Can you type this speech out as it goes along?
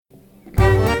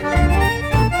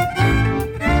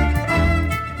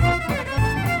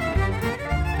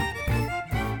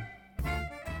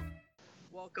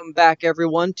welcome back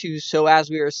everyone to So As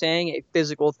We Were Saying, a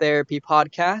physical therapy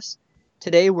podcast.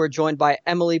 Today we're joined by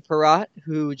Emily Perrott,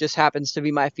 who just happens to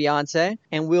be my fiance,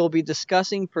 and we'll be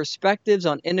discussing perspectives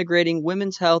on integrating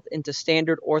women's health into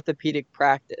standard orthopedic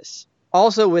practice.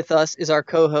 Also with us is our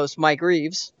co-host Mike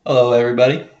Reeves. Hello,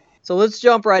 everybody. So let's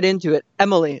jump right into it.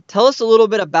 Emily, tell us a little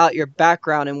bit about your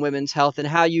background in women's health and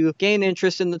how you gained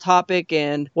interest in the topic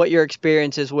and what your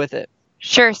experience is with it.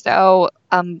 Sure. So,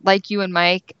 like you and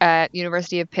Mike at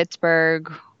University of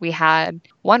Pittsburgh, we had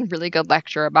one really good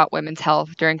lecture about women's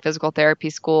health during physical therapy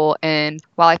school. And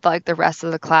while I felt like the rest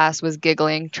of the class was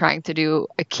giggling, trying to do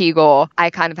a Kegel,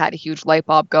 I kind of had a huge light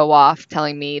bulb go off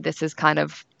telling me this is kind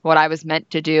of what I was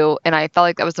meant to do. And I felt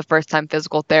like that was the first time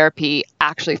physical therapy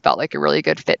actually felt like a really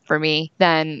good fit for me.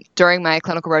 Then during my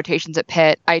clinical rotations at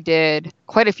Pitt, I did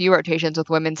quite a few rotations with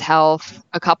women's health,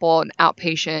 a couple in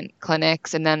outpatient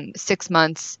clinics, and then 6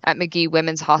 months at Magee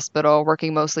Women's Hospital,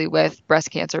 working mostly with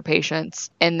breast cancer patients,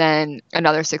 and then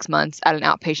another 6 months at an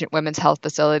outpatient women's health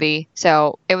facility.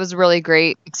 So it was a really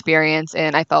great experience,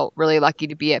 and I felt really lucky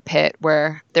to be at Pitt,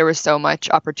 where there was so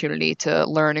much opportunity to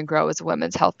learn and grow as a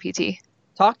women's health PT.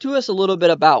 Talk to us a little bit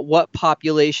about what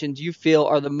populations you feel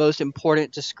are the most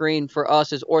important to screen for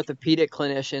us as orthopedic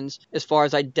clinicians as far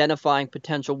as identifying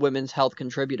potential women's health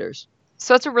contributors.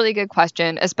 So it's a really good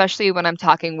question, especially when I'm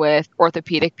talking with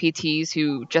orthopedic PTs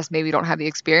who just maybe don't have the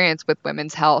experience with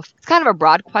women's health. It's kind of a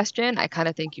broad question. I kind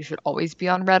of think you should always be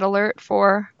on red alert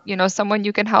for, someone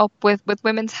you can help with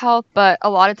women's health. But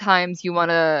a lot of times you want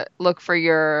to look for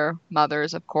your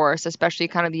mothers, of course, especially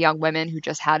kind of the young women who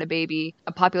just had a baby.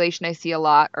 A population I see a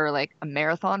lot are like a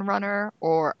marathon runner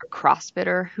or a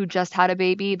CrossFitter who just had a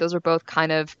baby. Those are both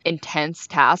kind of intense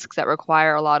tasks that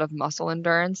require a lot of muscle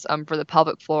endurance for the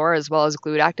pelvic floor as well as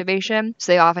glute activation.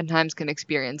 So they oftentimes can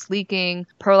experience leaking,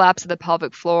 prolapse of the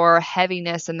pelvic floor,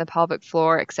 heaviness in the pelvic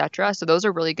floor, etc. So those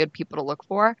are really good people to look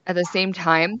for. At the same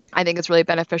time, I think it's really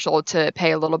beneficial to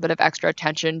pay a little bit of extra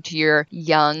attention to your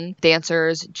young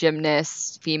dancers,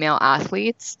 gymnasts, female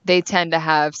athletes. They tend to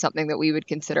have something that we would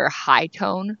consider high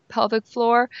tone pelvic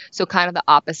floor. So kind of the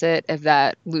opposite of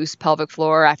that loose pelvic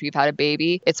floor after you've had a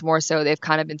baby. It's more so they've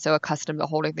kind of been so accustomed to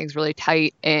holding things really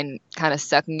tight and kind of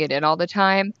sucking it in all the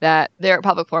time that their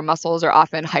pelvic floor muscles are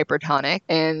often hypertonic,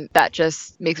 and that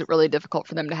just makes it really difficult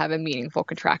for them to have a meaningful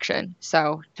contraction.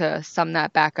 So to sum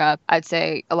that back up, I'd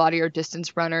say a lot of your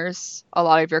distance runners, a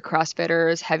lot of your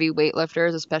CrossFitters, heavy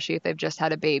weightlifters, especially if they've just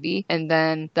had a baby, and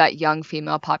then that young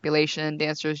female population,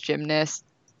 dancers, gymnasts.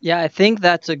 Yeah, I think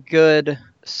that's a good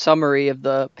summary of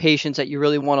the patients that you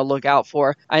really want to look out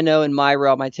for. I know in my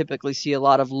realm, I typically see a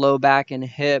lot of low back and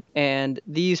hip, and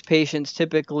these patients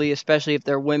typically, especially if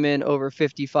they're women over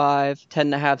 55,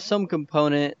 tend to have some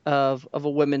component of a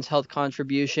women's health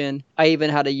contribution. I even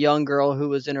had a young girl who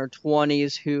was in her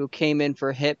 20s who came in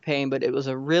for hip pain, but it was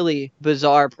a really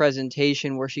bizarre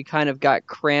presentation where she kind of got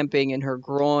cramping in her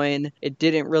groin. It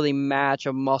didn't really match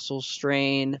a muscle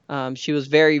strain. She was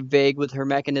very vague with her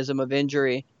mechanism of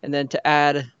injury. And then to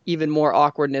add even more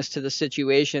awkwardness to the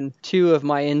situation, 2 of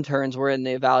my interns were in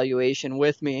the evaluation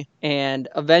with me. And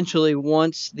eventually,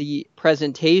 once the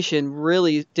presentation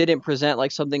really didn't present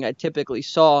like something I typically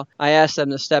saw, I asked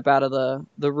them to step out of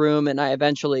the room, and I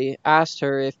eventually asked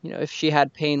her if she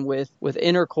had pain with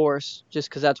intercourse, just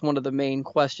because that's one of the main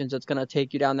questions that's going to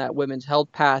take you down that women's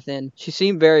health path. And she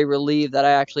seemed very relieved that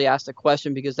I actually asked the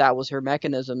question because that was her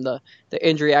mechanism. The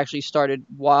injury actually started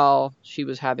while she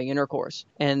was having intercourse.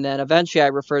 And then eventually I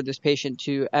referred this patient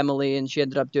to Emily, and she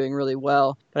ended up doing really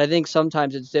well. But I think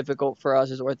sometimes it's difficult for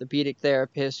us as orthopedic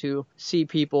therapists who see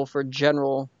people for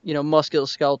general,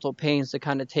 musculoskeletal pains to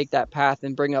kind of take that path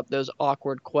and bring up those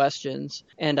awkward questions.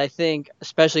 And I think,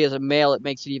 especially as a male, it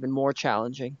makes it even more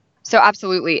challenging. So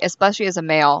absolutely, especially as a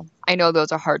male, I know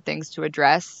those are hard things to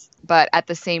address. But at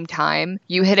the same time,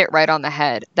 you hit it right on the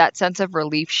head. That sense of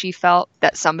relief she felt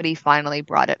that somebody finally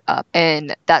brought it up.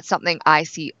 And that's something I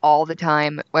see all the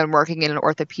time when working in an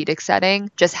orthopedic setting,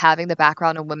 just having the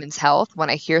background in women's health. When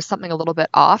I hear something a little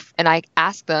bit off and I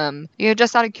ask them,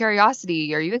 just out of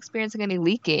curiosity, are you experiencing any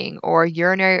leaking or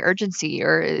urinary urgency,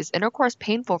 or is intercourse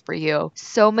painful for you?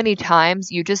 So many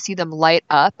times you just see them light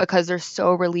up because they're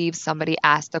so relieved somebody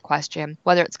asked the question,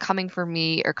 whether it's coming from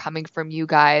me or coming from you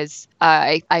guys.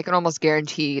 I can almost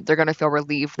guarantee they're going to feel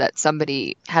relieved that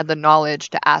somebody had the knowledge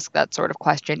to ask that sort of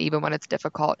question, even when it's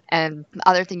difficult. And the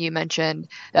other thing you mentioned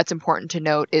that's important to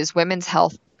note is women's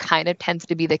health kind of tends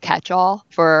to be the catch-all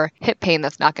for hip pain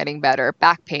that's not getting better,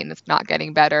 back pain that's not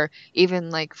getting better, even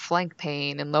like flank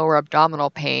pain and lower abdominal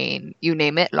pain, you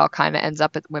name it, it all kind of ends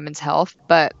up at women's health.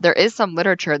 But there is some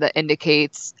literature that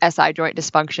indicates SI joint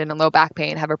dysfunction and low back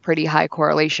pain have a pretty high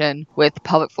correlation with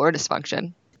pelvic floor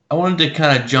dysfunction. I wanted to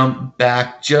kind of jump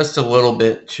back just a little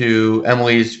bit to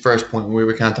Emily's first point when we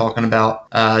were kind of talking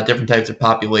about different types of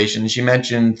populations. She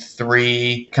mentioned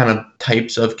 3 kind of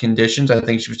types of conditions. I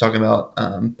think she was talking about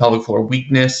pelvic floor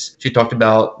weakness. She talked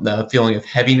about the feeling of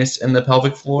heaviness in the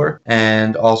pelvic floor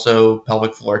and also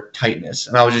pelvic floor tightness.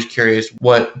 And I was just curious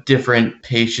what different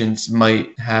patients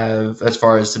might have as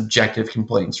far as subjective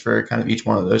complaints for kind of each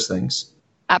one of those things.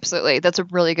 Absolutely. That's a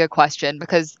really good question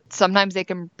because sometimes they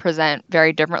can present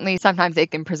very differently. Sometimes they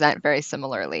can present very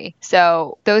similarly.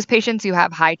 So those patients who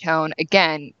have high tone,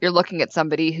 again, you're looking at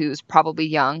somebody who's probably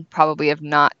young, probably have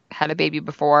not had a baby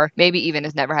before, maybe even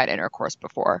has never had intercourse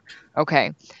before.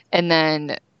 Okay. And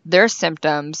then their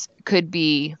symptoms could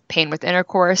be pain with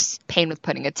intercourse, pain with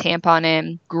putting a tampon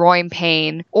in, groin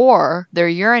pain, or their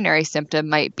urinary symptom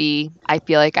might be, I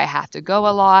feel like I have to go a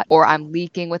lot, or I'm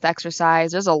leaking with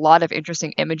exercise. There's a lot of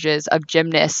interesting images of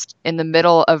gymnasts in the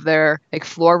middle of their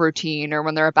floor routine or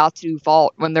when they're about to do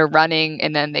vault, when they're running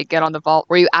and then they get on the vault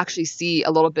where you actually see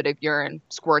a little bit of urine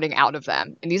squirting out of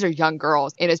them. And these are young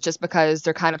girls. And it's just because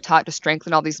they're kind of taught to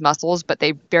strengthen all these muscles, but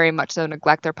they very much so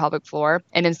neglect their pelvic floor.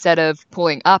 And instead of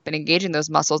pulling up and engaging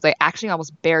those muscles, they actually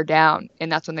almost bear down,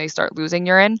 and that's when they start losing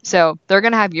urine. So they're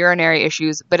going to have urinary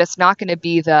issues, but it's not going to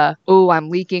be the, oh, I'm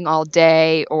leaking all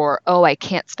day, or, oh, I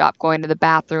can't stop going to the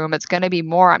bathroom. It's going to be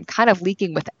more, I'm kind of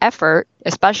leaking with effort,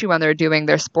 especially when they're doing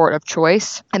their sport of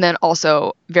choice, and then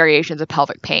also variations of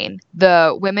pelvic pain.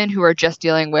 The women who are just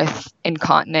dealing with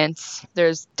incontinence,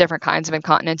 there's different kinds of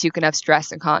incontinence. You can have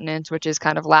stress incontinence, which is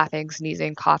kind of laughing,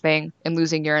 sneezing, coughing, and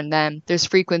losing urine. Then there's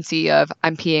frequency of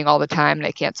I'm peeing all the time and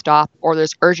I can't stop, or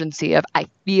there's urgency of I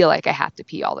feel like I have to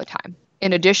pee all the time.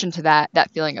 In addition to that,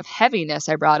 that feeling of heaviness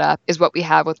I brought up is what we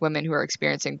have with women who are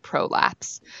experiencing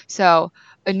prolapse. So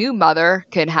a new mother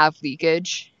can have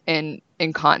leakage and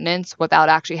incontinence without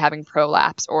actually having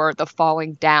prolapse or the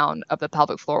falling down of the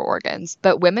pelvic floor organs.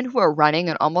 But women who are running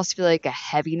and almost feel like a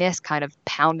heaviness kind of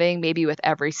pounding maybe with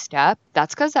every step,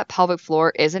 that's because that pelvic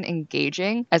floor isn't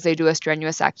engaging as they do a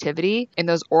strenuous activity, and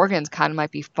those organs kind of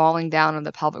might be falling down on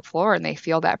the pelvic floor and they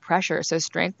feel that pressure. So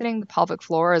strengthening the pelvic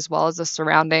floor as well as the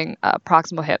surrounding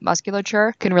proximal hip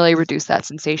musculature can really reduce that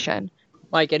sensation.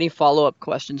 Mike, any follow-up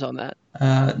questions on that?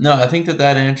 No, I think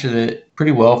that answered it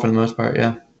pretty well for the most part,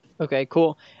 yeah. Okay,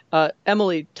 cool.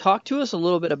 Emily, talk to us a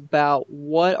little bit about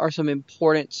what are some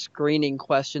important screening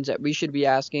questions that we should be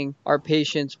asking our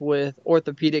patients with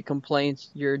orthopedic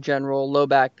complaints, your general low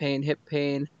back pain, hip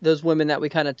pain, those women that we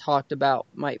kind of talked about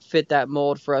might fit that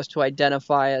mold for us to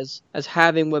identify as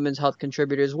having women's health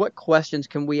contributors. What questions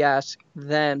can we ask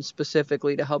them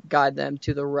specifically to help guide them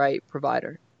to the right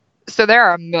provider? So there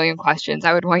are a million questions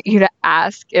I would want you to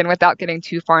ask, and without getting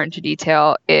too far into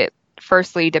detail, it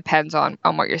firstly depends on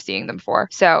what you're seeing them for.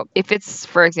 So if it's,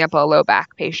 for example, a low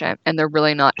back patient and they're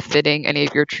really not fitting any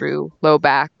of your true low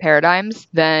back paradigms,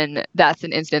 then that's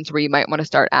an instance where you might want to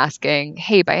start asking,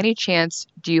 hey, by any chance,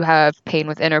 do you have pain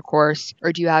with intercourse,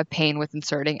 or do you have pain with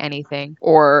inserting anything?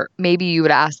 Or maybe you would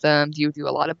ask them, do you do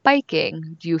a lot of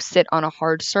biking? Do you sit on a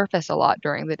hard surface a lot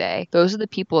during the day? Those are the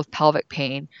people with pelvic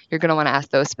pain. You're going to want to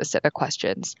ask those specific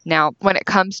questions. Now, when it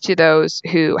comes to those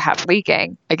who have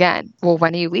leaking, again, well,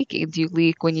 when are you leaking? Do you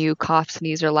leak when you cough,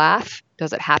 sneeze, or laugh?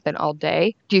 Does it happen all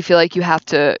day? Do you feel like you have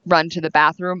to run to the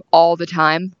bathroom all the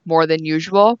time, more than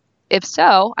usual? If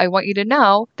so, I want you to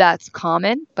know that's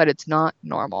common, but it's not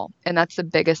normal. And that's the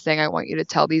biggest thing I want you to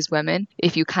tell these women.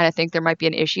 If you kind of think there might be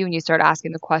an issue and you start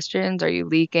asking the questions, are you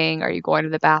leaking? Are you going to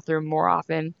the bathroom more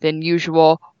often than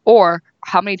usual? Or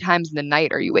how many times in the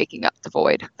night are you waking up to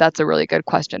void? That's a really good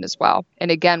question as well.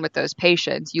 And again, with those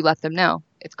patients, you let them know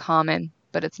it's common,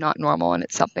 but it's not normal, and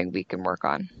it's something we can work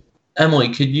on.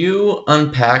 Emily, could you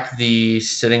unpack the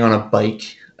sitting on a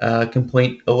bike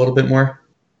complaint a little bit more?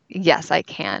 Yes, I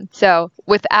can. So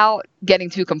without getting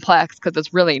too complex, because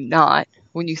it's really not,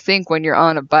 when you think when you're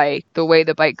on a bike, the way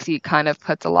the bike seat kind of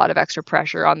puts a lot of extra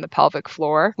pressure on the pelvic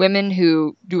floor. Women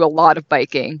who do a lot of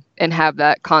biking and have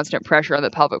that constant pressure on the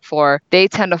pelvic floor, they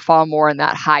tend to fall more in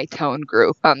that high tone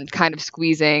group, kind of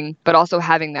squeezing, but also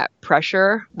having that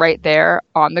pressure right there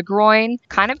on the groin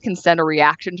kind of can send a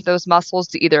reaction to those muscles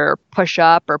to either push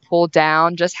up or pull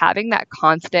down. Just having that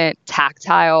constant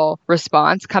tactile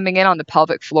response coming in on the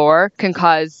pelvic floor can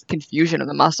cause confusion of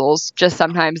the muscles. Just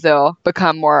sometimes they'll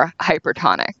become more hypertonic.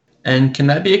 And can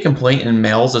that be a complaint in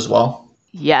males as well?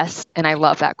 Yes, and I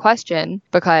love that question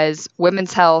because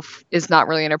women's health is not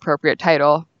really an appropriate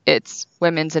title it's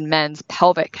women's and men's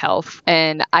pelvic health.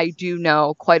 And I do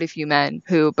know quite a few men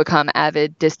who become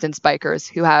avid distance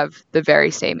bikers who have the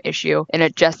very same issue. And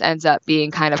it just ends up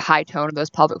being kind of high tone of those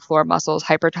pelvic floor muscles,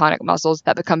 hypertonic muscles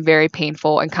that become very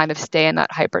painful and kind of stay in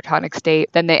that hypertonic state.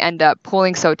 Then they end up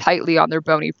pulling so tightly on their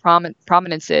bony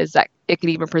prominences that it can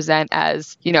even present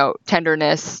as,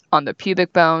 tenderness on the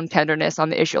pubic bone, tenderness on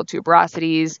the ischial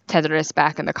tuberosities, tenderness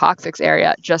back in the coccyx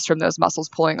area, just from those muscles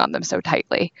pulling on them so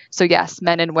tightly. So yes,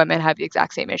 men and women have the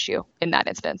exact same issue in that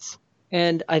instance.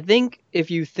 And I think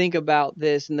if you think about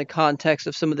this in the context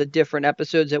of some of the different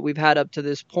episodes that we've had up to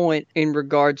this point in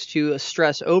regards to a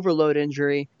stress overload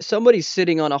injury, somebody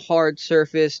sitting on a hard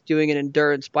surface doing an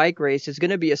endurance bike race is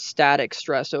going to be a static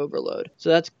stress overload.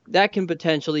 So that can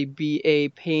potentially be a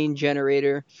pain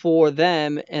generator for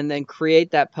them and then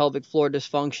create that pelvic floor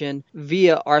dysfunction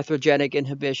via arthrogenic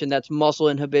inhibition. That's muscle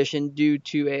inhibition due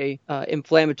to a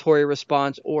inflammatory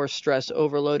response or stress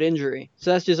overload injury.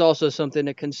 So that's just also something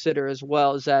to consider as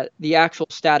well, is that the actual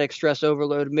static stress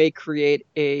overload may create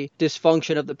a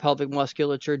dysfunction of the pelvic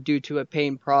musculature due to a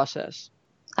pain process.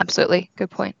 Absolutely.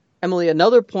 Good point. Emily,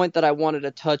 another point that I wanted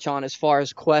to touch on as far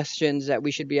as questions that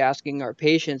we should be asking our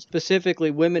patients,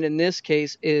 specifically women in this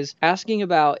case, is asking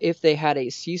about if they had a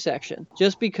C-section.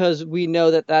 Just because we know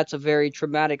that that's a very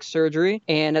traumatic surgery,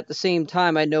 and at the same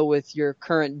time, I know with your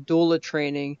current doula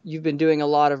training, you've been doing a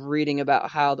lot of reading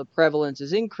about how the prevalence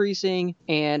is increasing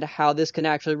and how this can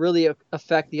actually really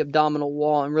affect the abdominal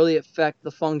wall and really affect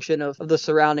the function of the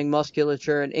surrounding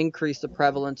musculature and increase the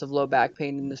prevalence of low back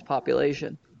pain in this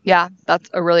population. Yeah, that's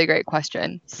a really great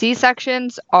question.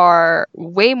 C-sections are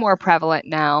way more prevalent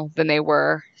now than they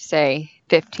were, say,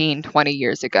 15, 20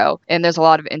 years ago. And there's a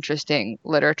lot of interesting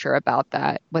literature about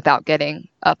that without getting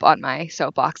up on my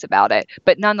soapbox about it.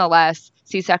 But nonetheless,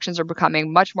 C-sections are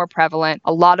becoming much more prevalent.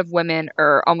 A lot of women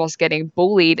are almost getting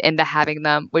bullied into having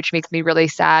them, which makes me really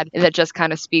sad. And that just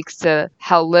kind of speaks to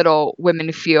how little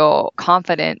women feel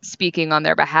confident speaking on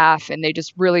their behalf. And they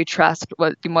just really trust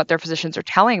what their physicians are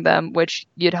telling them, which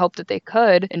you'd hope that they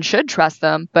could and should trust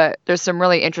them. But there's some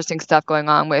really interesting stuff going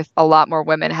on with a lot more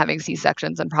women having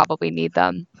C-sections and probably need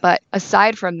them. But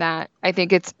aside from that, I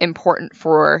think it's important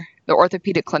for the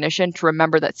orthopedic clinician to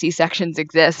remember that C-sections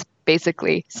exist,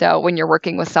 basically. So when you're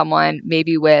working with someone,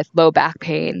 maybe with low back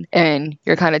pain, and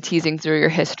you're kind of teasing through your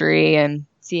history and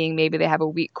seeing maybe they have a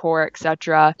weak core,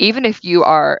 etc. Even if you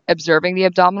are observing the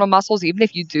abdominal muscles, even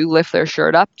if you do lift their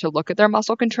shirt up to look at their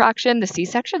muscle contraction, the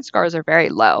C-section scars are very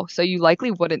low. So you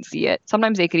likely wouldn't see it.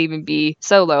 Sometimes they could even be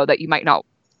so low that you might not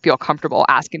feel comfortable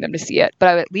asking them to see it. But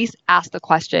I would at least ask the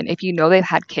question. If you know they've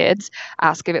had kids,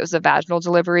 ask if it was a vaginal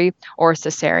delivery or a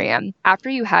cesarean. After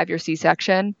you have your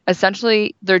C-section,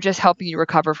 essentially they're just helping you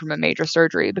recover from a major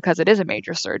surgery, because it is a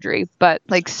major surgery. But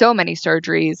like so many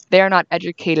surgeries, they're not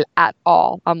educated at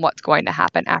all on what's going to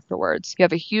happen afterwards. You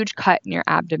have a huge cut in your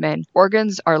abdomen.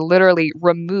 Organs are literally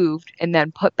removed and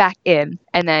then put back in,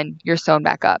 and then you're sewn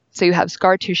back up. So you have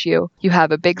scar tissue, you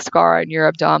have a big scar on your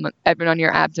abdomen, on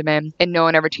your abdomen, and no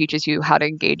one ever teaches you how to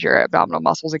engage your abdominal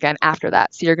muscles again after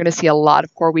that. So you're going to see a lot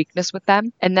of core weakness with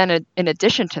them. And then in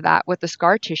addition to that, with the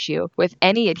scar tissue, with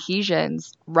any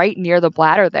adhesions right near the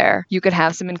bladder there, you could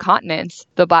have some incontinence.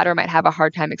 The bladder might have a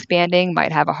hard time expanding,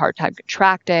 might have a hard time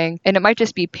contracting, and it might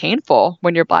just be painful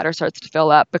when your bladder starts to fill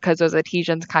up because those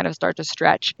adhesions kind of start to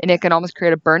stretch, and it can almost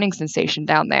create a burning sensation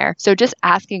down there. So just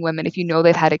asking women, if you know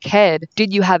they've had a kid,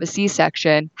 did you have a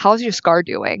C-section? How's your scar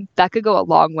doing? That could go a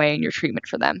long way in your treatment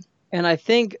for them. And I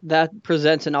think that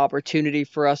presents an opportunity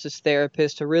for us as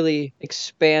therapists to really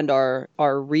expand our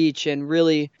reach and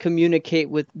really communicate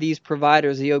with these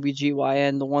providers, the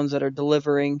OBGYN, the ones that are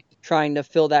delivering, trying to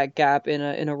fill that gap in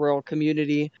a rural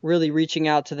community, really reaching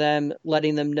out to them,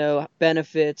 letting them know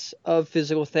benefits of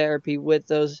physical therapy with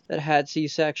those that had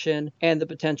C-section and the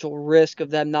potential risk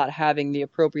of them not having the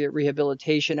appropriate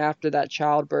rehabilitation after that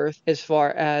childbirth, as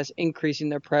far as increasing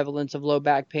their prevalence of low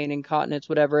back pain, incontinence,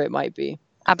 whatever it might be.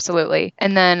 Absolutely.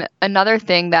 And then another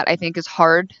thing that I think is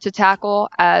hard to tackle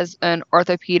as an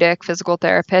orthopedic physical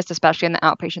therapist, especially in the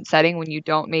outpatient setting, when you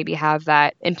don't maybe have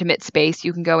that intimate space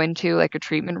you can go into, like a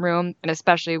treatment room, and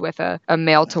especially with a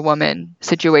male to woman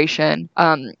situation,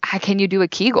 how can you do a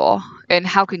Kegel? And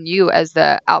how can you, as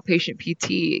the outpatient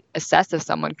PT, assess if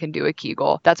someone can do a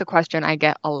Kegel? That's a question I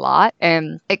get a lot.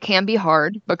 And it can be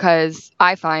hard, because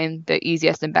I find the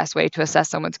easiest and best way to assess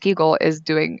someone's Kegel is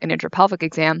doing an intrapelvic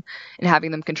exam and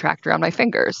having them contract around my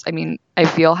fingers. I mean, I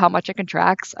feel how much it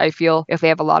contracts. I feel if they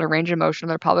have a lot of range of motion on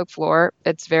their pelvic floor,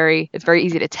 it's very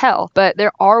easy to tell. But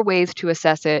there are ways to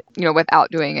assess it,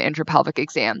 without doing an intrapelvic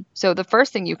exam. So the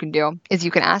first thing you can do is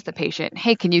you can ask the patient,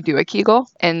 hey, can you do a Kegel?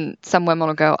 And some women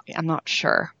will go, I'm not not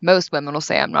sure. Most women will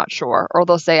say, I'm not sure, or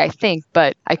they'll say, I think,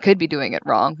 but I could be doing it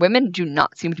wrong. Women do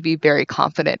not seem to be very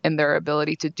confident in their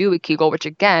ability to do a Kegel, which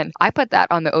again, I put that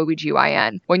on the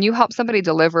OBGYN. When you help somebody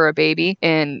deliver a baby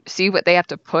and see what they have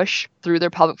to push through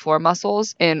their pelvic floor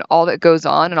muscles and all that goes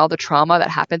on and all the trauma that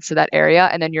happens to that area,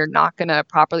 and then you're not going to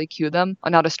properly cue them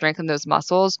on how to strengthen those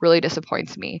muscles, really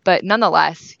disappoints me. But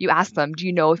nonetheless, you ask them, do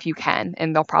you know if you can?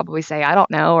 And they'll probably say, I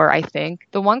don't know, or I think.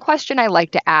 The one question I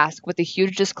like to ask with a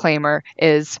huge disclaimer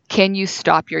is, can you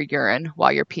stop your urine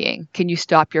while you're peeing? Can you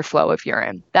stop your flow of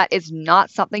urine? That is not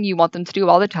something you want them to do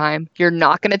all the time. You're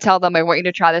not going to tell them, I want you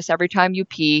to try this every time you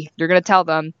pee. You're going to tell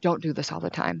them, don't do this all the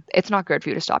time. It's not good for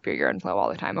you to stop your urine flow all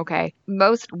the time, okay?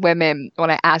 Most women, when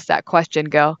I ask that question,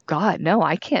 go, God, no,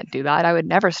 I can't do that. I would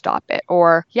never stop it.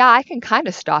 Or, yeah, I can kind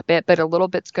of stop it, but a little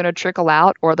bit's going to trickle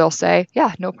out. Or they'll say,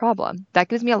 yeah, no problem. That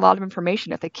gives me a lot of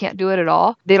information. If they can't do it at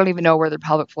all, they don't even know where their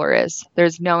pelvic floor is.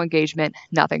 There's no engagement.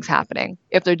 Nothing's happening.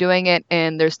 If they're doing it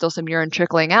and there's still some urine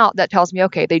trickling out, that tells me,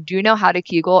 okay, they do know how to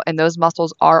Kegel and those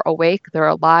muscles are awake. They're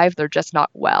alive. They're just not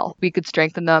well. We could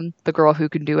strengthen them. The girl who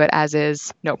can do it as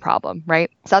is, no problem, right?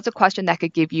 So that's a question that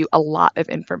could give you a lot of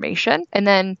information. And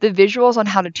then the visuals on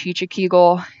how to teach a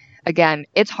Kegel. Again,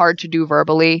 it's hard to do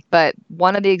verbally, but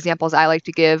one of the examples I like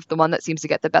to give, the one that seems to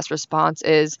get the best response,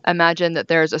 is imagine that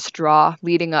there's a straw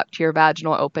leading up to your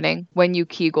vaginal opening. When you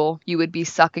Kegel, you would be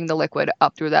sucking the liquid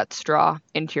up through that straw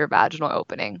into your vaginal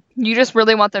opening. You just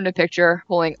really want them to picture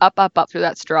pulling up through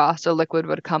that straw so liquid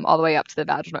would come all the way up to the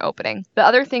vaginal opening. The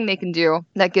other thing they can do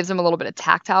that gives them a little bit of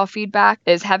tactile feedback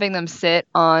is having them sit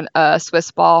on a Swiss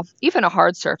ball, even a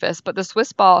hard surface, but the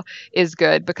Swiss ball is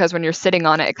good because when you're sitting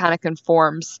on it, it kind of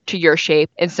conforms to your shape.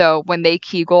 And so when they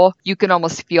Kegel, you can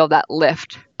almost feel that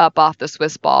lift up off the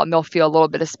Swiss ball, and they'll feel a little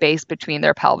bit of space between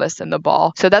their pelvis and the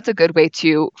ball. So that's a good way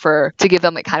to give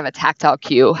them like kind of a tactile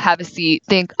cue. Have a seat,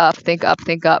 think up,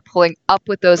 pulling up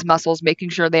with those muscles, making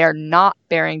sure they are not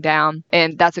bearing down.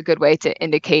 And that's a good way to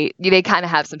indicate they kind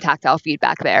of have some tactile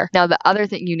feedback there. Now, the other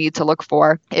thing you need to look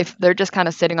for, if they're just kind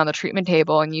of sitting on the treatment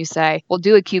table and you say, well,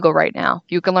 do a Kegel right now,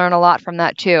 you can learn a lot from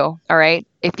that too. All right.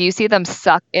 If you see them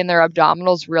suck in their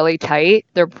abdominals really tight,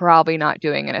 they're probably not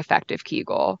doing an effective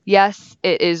Kegel. Yes,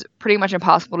 it is pretty much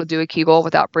impossible to do a Kegel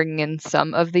without bringing in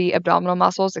some of the abdominal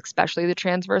muscles, especially the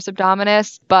transverse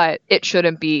abdominis, but it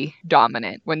shouldn't be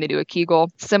dominant when they do a Kegel.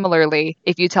 Similarly,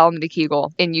 if you tell them to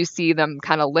Kegel and you see them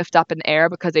kind of lift up in the air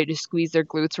because they just squeeze their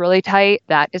glutes really tight,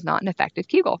 that is not an effective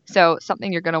Kegel. So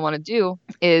something you're going to want to do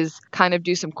is kind of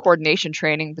do some coordination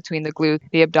training between the glute,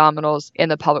 the abdominals,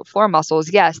 and the pelvic floor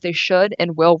muscles. Yes, they should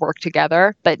and will work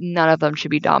together, but none of them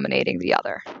should be dominating the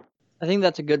other. I think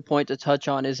that's a good point to touch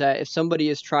on, is that if somebody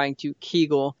is trying to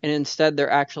Kegel and instead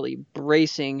they're actually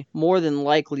bracing, more than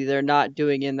likely they're not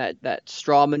doing in that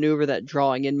straw maneuver, that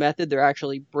drawing in method. They're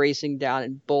actually bracing down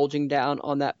and bulging down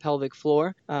on that pelvic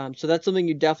floor. So that's something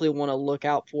you definitely want to look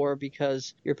out for,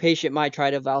 because your patient might try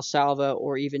to Valsalva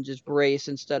or even just brace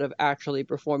instead of actually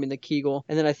performing the Kegel.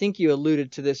 And then I think you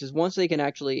alluded to this, is once they can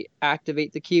actually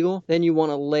activate the Kegel, then you want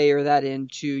to layer that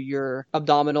into your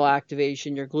abdominal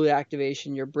activation, your glute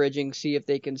activation, your bridging, see if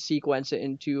they can sequence it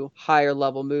into higher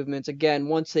level movements. Again,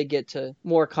 once they get to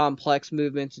more complex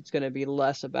movements, it's going to be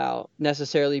less about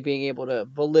necessarily being able to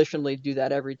volitionally do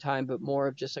that every time, but more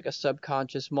of just like a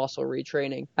subconscious muscle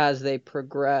retraining as they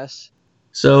progress.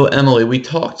 So, Emily, we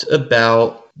talked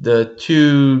about the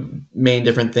two main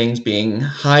different things being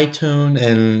high tone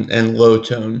and low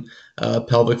tone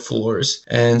pelvic floors.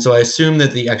 And so I assume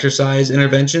that the exercise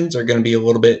interventions are going to be a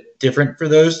little bit different for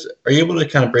those. Are you able to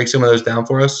kind of break some of those down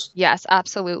for us? Yes,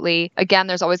 absolutely. Again,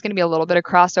 there's always going to be a little bit of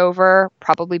crossover.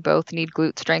 Probably both need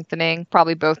glute strengthening,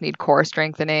 probably both need core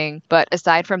strengthening. But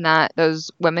aside from that,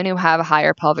 those women who have a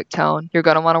higher pelvic tone, you're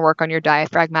going to want to work on your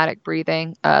diaphragmatic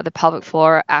breathing. The pelvic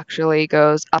floor actually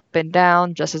goes up and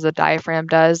down just as the diaphragm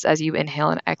does as you inhale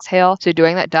and exhale. So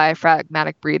doing that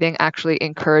diaphragmatic breathing actually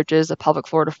encourages the pelvic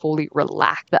floor to fully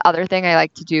relax. The other thing I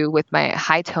like to do with my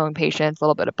high tone patients, a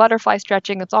little bit of butterfly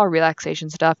stretching. It's all relaxation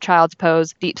stuff, child's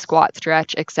pose, deep squat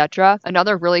stretch, etc.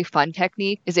 Another really fun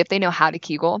technique is if they know how to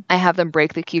Kegel, I have them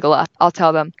break the Kegel up. I'll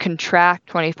tell them contract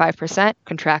 25%,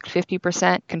 contract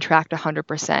 50%, contract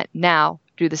 100%. Now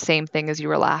do the same thing as you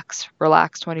relax.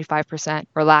 Relax 25%,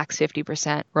 relax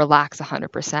 50%, relax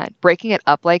 100%. Breaking it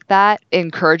up like that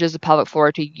encourages the pelvic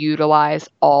floor to utilize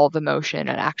all the motion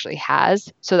it actually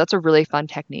has. So that's a really fun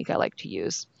technique I like to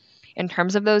use. In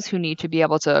terms of those who need to be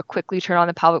able to quickly turn on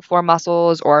the pelvic floor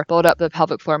muscles or build up the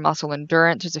pelvic floor muscle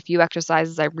endurance, there's a few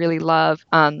exercises I really love.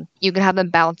 You can have them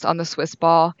bounce on the Swiss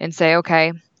ball and say,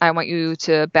 okay, I want you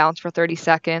to bounce for 30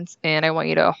 seconds, and I want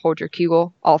you to hold your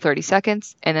Kegel all 30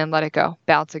 seconds and then let it go.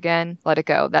 Bounce again, let it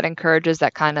go. That encourages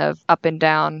that kind of up and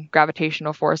down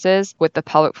gravitational forces with the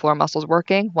pelvic floor muscles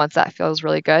working. Once that feels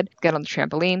really good, get on the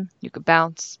trampoline. You can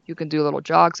bounce. You can do little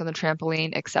jogs on the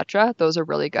trampoline, etc. Those are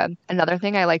really good. Another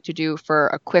thing I like to do for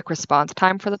a quick response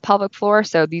time for the pelvic floor.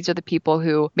 So these are the people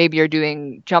who maybe are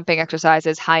doing jumping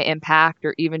exercises, high impact,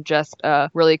 or even just a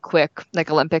really quick, like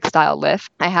Olympic style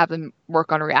lift. I have them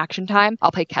work on reaction time.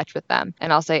 I'll play catch with them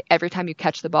and I'll say, every time you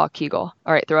catch the ball, Kegel.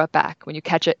 All right, throw it back. When you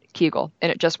catch it, Kegel. And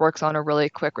it just works on a really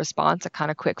quick response, a kind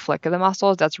of quick flick of the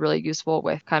muscles. That's really useful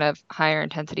with kind of higher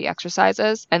intensity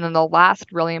exercises. And then the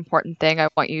last really important thing, I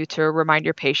want you to remind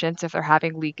your patients if they're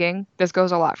having leaking. This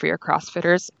goes a lot for your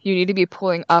CrossFitters. You need to be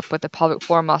pulling up with the pelvic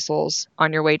floor muscles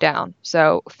on your way down.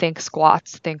 So think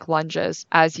squats, think lunges.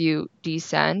 As you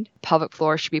descend, pelvic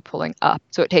floor should be pulling up.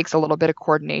 So it takes a little bit of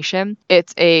coordination.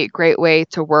 It's a great way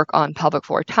to work on pelvic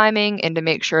floor timing and to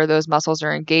make sure those muscles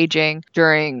are engaging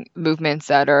during movements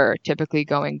that are typically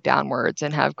going downwards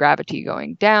and have gravity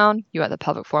going down. You want the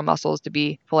pelvic floor muscles to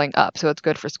be pulling up. So it's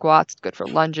good for squats, it's good for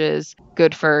lunges,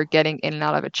 good for getting in and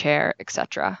out of a chair,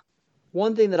 etc.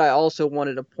 One thing that I also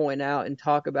wanted to point out and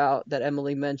talk about that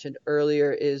Emily mentioned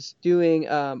earlier is doing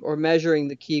or measuring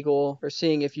the Kegel, or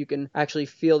seeing if you can actually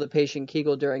feel the patient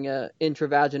Kegel during an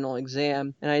intravaginal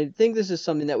exam. And I think this is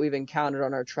something that we've encountered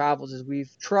on our travels, is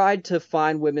we've tried to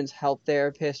find women's health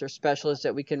therapists or specialists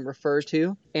that we can refer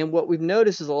to. And what we've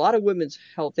noticed is a lot of women's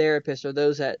health therapists, or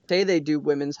those that say they do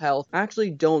women's health,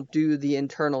 actually don't do the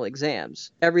internal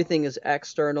exams. Everything is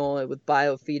external with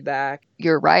biofeedback.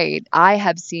 You're right. I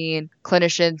have seen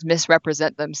clinicians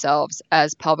misrepresent themselves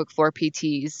as pelvic floor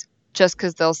PTs just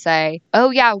because they'll say,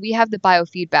 oh yeah, we have the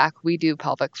biofeedback, we do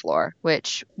pelvic floor,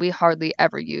 which we hardly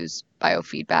ever use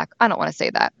biofeedback. I don't want to say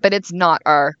that, but it's not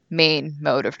our main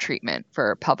mode of treatment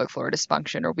for pelvic floor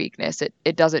dysfunction or weakness.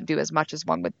 It doesn't do as much as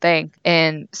one would think.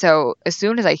 And so as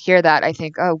soon as I hear that, I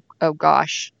think, oh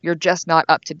gosh, you're just not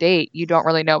up to date. You don't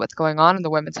really know what's going on in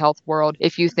the women's health world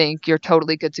if you think you're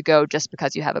totally good to go just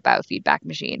because you have a biofeedback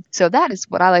machine. So that is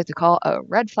what I like to call a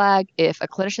red flag. If a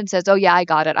clinician says, oh yeah, I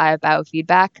got it, I have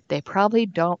biofeedback, they probably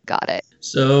don't got it.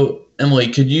 So,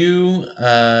 Emily, could you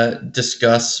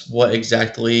discuss what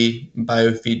exactly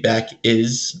biofeedback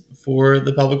is for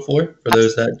the pelvic floor, for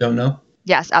those that don't know?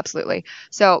 Yes, absolutely.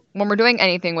 So when we're doing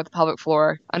anything with the pelvic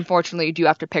floor, unfortunately, you do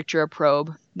have to picture a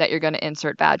probe that you're going to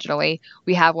insert vaginally.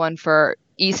 We have one for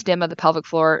E-stim of the pelvic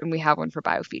floor, and we have one for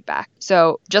biofeedback.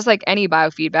 So just like any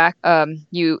biofeedback,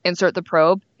 you insert the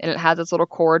probe, and it has this little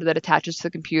cord that attaches to the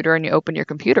computer, and you open your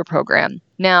computer program.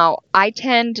 Now, I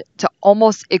tend to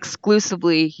almost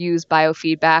exclusively use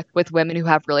biofeedback with women who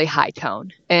have really high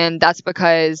tone. And that's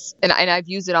because, and I've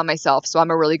used it on myself, so I'm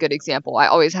a really good example. I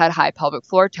always had high pelvic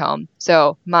floor tone,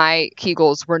 so my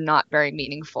Kegels were not very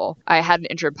meaningful. I had an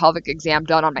intrapelvic exam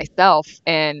done on myself,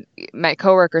 and my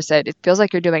coworker said, it feels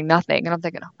like you're doing nothing. And I'm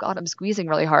thinking, oh God, I'm squeezing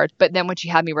really hard. But then when she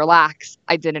had me relax,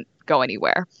 I didn't go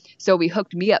anywhere. So we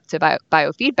hooked me up to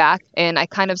biofeedback, and I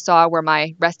kind of saw where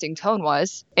my resting tone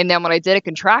was. And then when I did a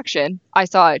contraction, I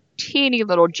saw a teeny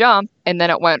little jump, and then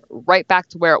it went right back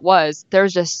to where it was. There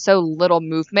was just so little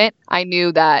movement. I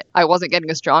knew that I wasn't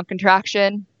getting a strong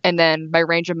contraction, and then my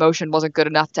range of motion wasn't good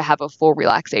enough to have a full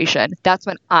relaxation. That's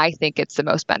when I think it's the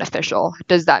most beneficial.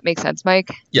 Does that make sense,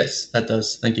 Mike? Yes, that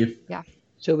does. Thank you. Yeah.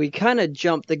 So we kind of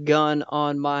jumped the gun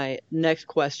on my next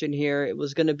question here. It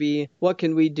was going to be, what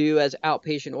can we do as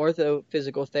outpatient ortho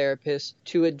physical therapists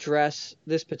to address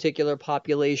this particular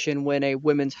population when a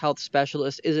women's health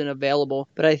specialist isn't available?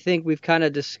 But I think we've kind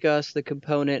of discussed the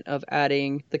component of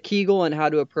adding the Kegel and how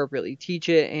to appropriately teach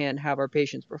it and have our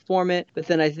patients perform it. But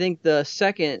then I think the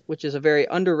second, which is a very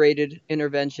underrated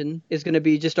intervention, is going to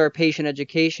be just our patient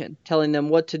education, telling them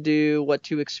what to do, what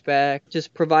to expect,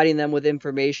 just providing them with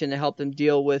information to help them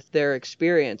deal with their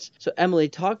experience. So Emily,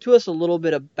 talk to us a little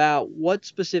bit about what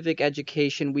specific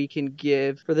education we can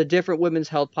give for the different women's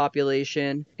health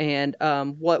population, and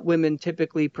what women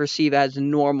typically perceive as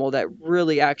normal that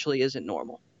really actually isn't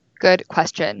normal. Good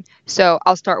question. So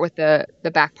I'll start with the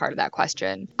back part of that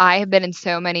question. I have been in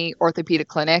so many orthopedic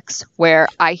clinics where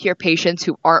I hear patients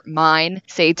who aren't mine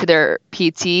say to their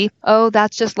PT, oh,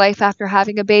 that's just life after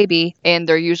having a baby. And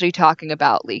they're usually talking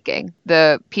about leaking.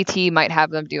 The PT might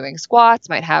have them doing squats,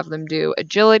 might have them do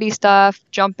agility stuff,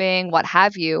 jumping, what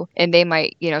have you. And they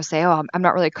might, say, oh, I'm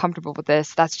not really comfortable with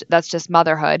this. That's just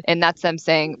motherhood. And that's them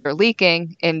saying they're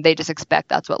leaking, and they just expect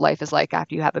that's what life is like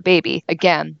after you have a baby.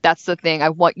 Again, that's the thing. I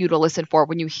want you to to listen for.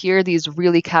 When you hear these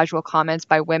really casual comments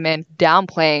by women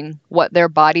downplaying what their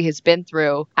body has been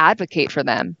through, advocate for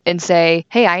them and say,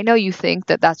 hey, I know you think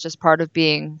that that's just part of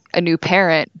being a new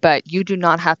parent, but you do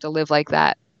not have to live like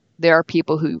that. There are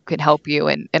people who can help you,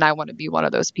 and I want to be one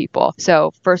of those people.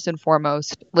 So first and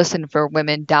foremost, listen for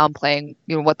women downplaying,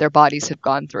 what their bodies have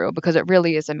gone through, because it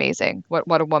really is amazing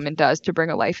what a woman does to bring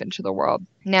a life into the world.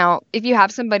 Now, if you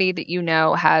have somebody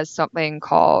that has something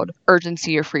called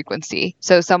urgency or frequency,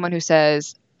 so someone who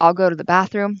says, I'll go to the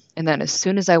bathroom, and then as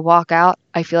soon as I walk out,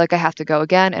 I feel like I have to go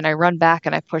again, and I run back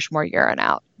and I push more urine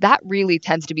out. That really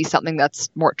tends to be something that's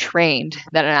more trained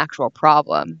than an actual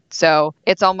problem. So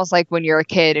it's almost like when you're a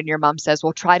kid and your mom says,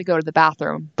 well, try to go to the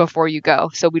bathroom before you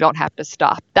go so we don't have to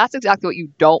stop. That's exactly what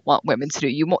you don't want women to do.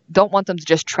 You don't want them to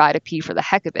just try to pee for the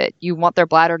heck of it. You want their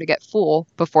bladder to get full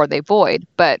before they void.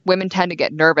 But women tend to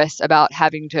get nervous about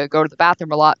having to go to the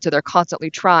bathroom a lot, so they're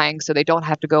constantly trying so they don't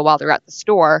have to go while they're at the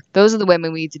store. Those are the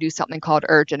women we need to do something called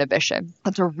urge inhibition.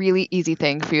 That's a really easy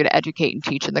thing for you to educate and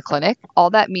teach in the clinic.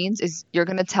 All that means is you're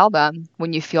going to tell them,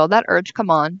 when you feel that urge come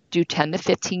on, do 10 to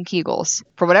 15 Kegels.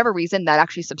 For whatever reason, that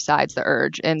actually subsides the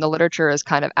urge, and the literature is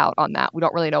kind of out on that. We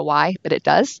don't really know why, but it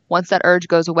does. Once that urge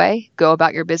goes away, go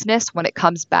about your business. When it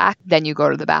comes back, then you go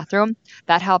to the bathroom.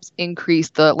 That helps increase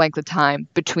the length of time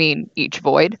between each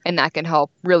void, and that can help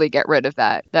really get rid of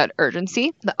that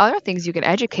urgency. The other things you can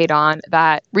educate on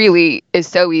that really is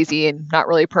so easy and not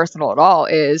really personal at all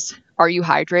is, are you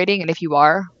hydrating? And if you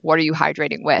are, what are you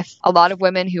hydrating with? A lot of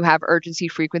women who have urgency,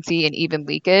 frequency, and even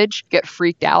leakage get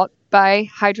freaked out by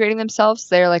hydrating themselves.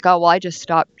 They're like, oh, well, I just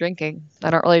stopped drinking. I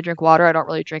don't really drink water. I don't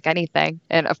really drink anything.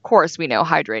 And of course, we know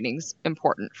hydrating's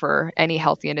important for any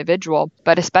healthy individual,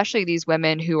 but especially these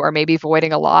women who are maybe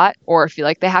voiding a lot or feel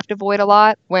like they have to void a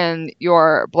lot. When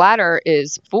your bladder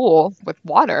is full with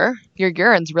water, your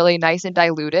urine's really nice and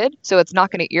diluted. So it's not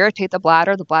going to irritate the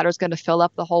bladder. The bladder's going to fill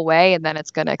up the whole way, and then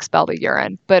it's going to expel the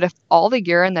urine. But if all the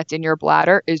urine that's in your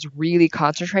bladder is really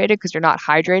concentrated because you're not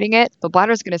hydrating it, the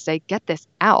bladder's going to say, get this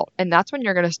out. And that's when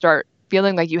you're going to start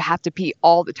feeling like you have to pee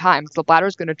all the time, because the bladder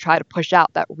is going to try to push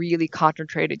out that really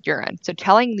concentrated urine. So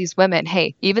telling these women,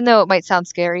 hey, even though it might sound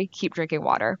scary, keep drinking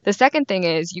water. The second thing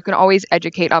is you can always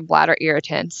educate on bladder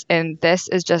irritants. And this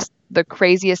is just the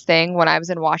craziest thing. When I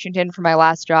was in Washington for my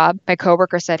last job, my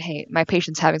coworker said, hey, my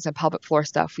patient's having some pelvic floor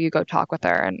stuff. Will you go talk with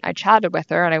her? And I chatted with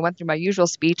her and I went through my usual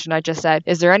speech and I just said,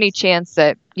 is there any chance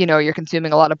that, you're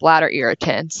consuming a lot of bladder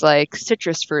irritants like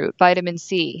citrus fruit, vitamin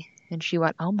C? And she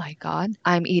went, oh my God,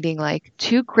 I'm eating like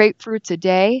 2 grapefruits a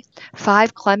day,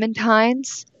 5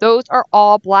 clementines. Those are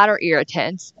all bladder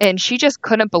irritants. And she just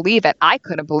couldn't believe it. I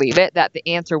couldn't believe it that the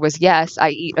answer was yes,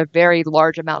 I eat a very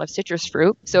large amount of citrus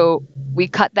fruit. So we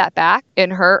cut that back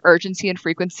and her urgency and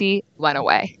frequency went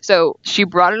away. So she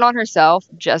brought it on herself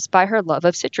just by her love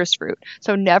of citrus fruit.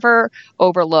 So never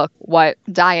overlook what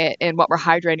diet and what we're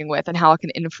hydrating with and how it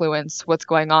can influence what's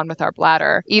going on with our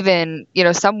bladder. Even,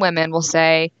 some women will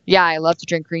say, yeah, I love to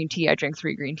drink green tea. I drink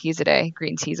 3 green teas a day.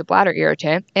 Green tea is a bladder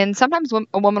irritant. And sometimes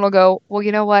a woman will go, well,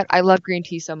 you know what? I love green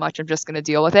tea so much, I'm just going to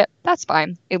deal with it. That's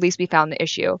fine. At least we found the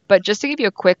issue. But just to give you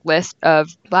a quick list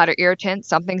of bladder irritants,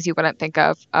 some things you wouldn't think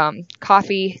of: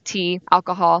 coffee, tea,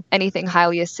 alcohol, anything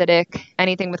highly acidic,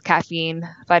 anything with caffeine,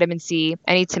 vitamin C,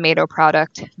 any tomato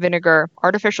product, vinegar,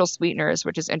 artificial sweeteners,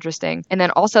 which is interesting, and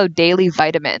then also daily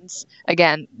vitamins.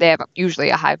 Again, they have usually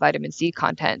a high vitamin C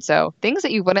content. So things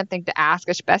that you wouldn't think to ask,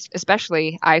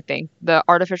 especially, I think, the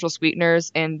artificial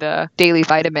sweeteners and the daily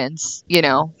vitamins,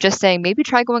 just saying maybe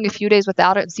try going a few days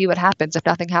without it and see what happens. If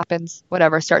nothing happens,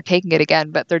 whatever, start taking it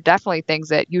again. But they're definitely things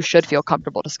that you should feel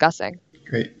comfortable discussing.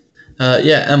 Great.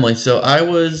 Emily, so I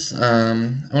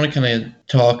want to kind of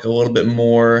talk a little bit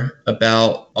more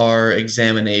about our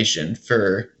examination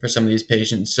for some of these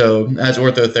patients. So as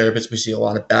orthotherapists, we see a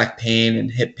lot of back pain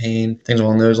and hip pain, things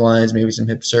along those lines, maybe some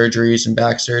hip surgeries, some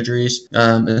back surgeries.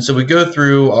 And so we go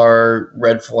through our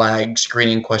red flag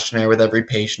screening questionnaire with every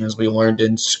patient as we learned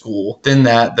in school. Within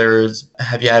that, there's,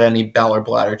 have you had any bowel or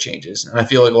bladder changes? And I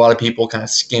feel like a lot of people kind of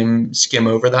skim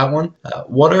over that one.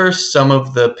 What are some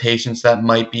of the patients that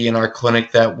might be in our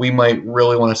clinic that we might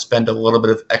really want to spend a little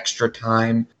bit of extra time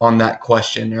on that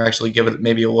question, or actually give it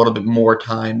maybe a little bit more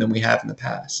time than we have in the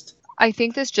past? I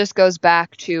think this just goes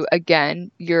back to,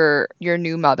 again, your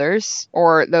new mothers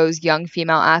or those young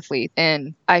female athletes.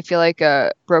 And I feel like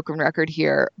a broken record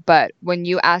here, but when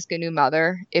you ask a new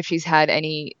mother if she's had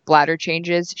any bladder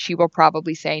changes, she will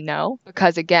probably say no,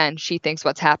 because again, she thinks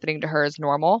what's happening to her is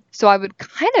normal. So I would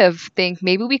kind of think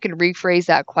maybe we can rephrase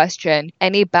that question: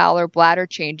 any bowel or bladder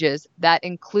changes that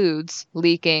includes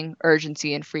leaking,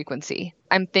 urgency, and frequency.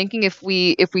 I'm thinking if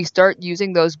we start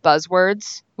using those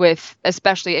buzzwords with,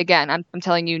 especially again, I'm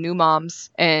telling you, new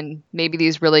moms and maybe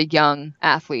these really young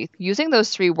athletes, using those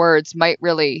 3 words might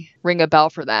really ring a bell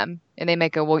for them. And they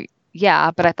might go, well, yeah,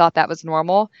 but I thought that was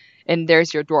normal. And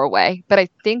there's your doorway. But I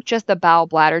think just the bowel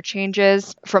bladder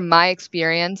changes, from my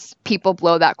experience,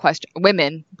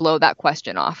 women blow that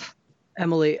question off.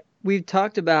 Emily, we've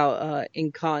talked about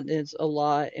incontinence a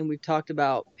lot, and we've talked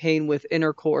about pain with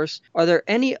intercourse. Are there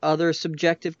any other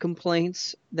subjective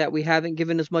complaints that we haven't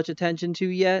given as much attention to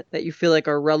yet that you feel like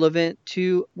are relevant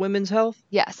to women's health?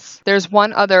 Yes. There's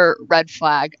one other red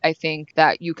flag I think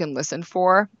that you can listen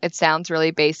for. It sounds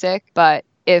really basic, but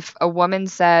if a woman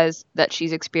says that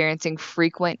she's experiencing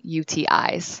frequent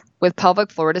UTIs, with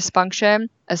pelvic floor dysfunction,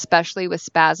 especially with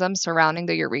spasms surrounding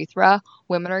the urethra,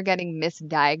 women are getting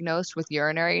misdiagnosed with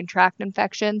urinary tract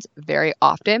infections very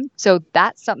often. So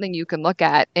that's something you can look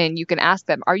at, and you can ask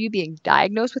them, are you being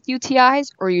diagnosed with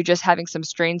UTIs, or are you just having some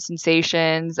strange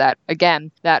sensations, that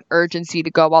urgency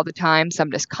to go all the time, some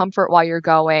discomfort while you're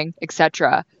going,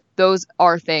 etc. Those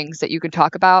are things that you can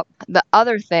talk about. The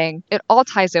other thing, it all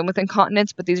ties in with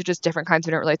incontinence, but these are just different kinds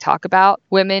we don't really talk about.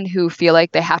 Women who feel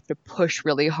like they have to push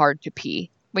really hard to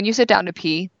pee. When you sit down to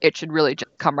pee, it should really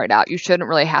just come right out. You shouldn't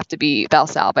really have to be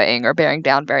valsalvaing or bearing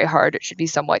down very hard. It should be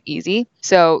somewhat easy.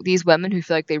 So these women who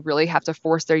feel like they really have to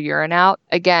force their urine out,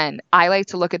 again, I like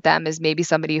to look at them as maybe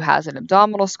somebody who has an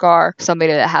abdominal scar,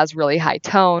 somebody that has really high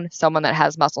tone, someone that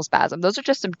has muscle spasm. Those are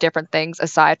just some different things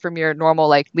aside from your normal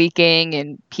like leaking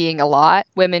and peeing a lot.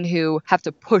 Women who have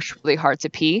to push really hard to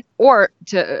pee or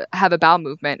to have a bowel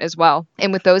movement as well.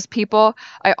 And with those people,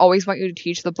 I always want you to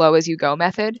teach the blow as you go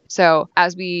method. So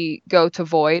as we go to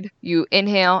void, you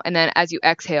inhale, and then as you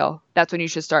exhale, that's when you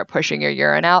should start pushing your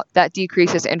urine out. That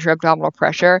decreases intra-abdominal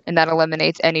pressure, and that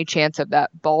eliminates any chance of that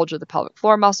bulge of the pelvic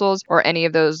floor muscles or any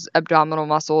of those abdominal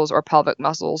muscles or pelvic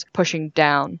muscles pushing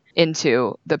down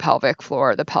into the pelvic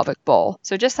floor, the pelvic bowl.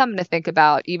 So just something to think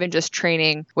about, even just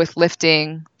training with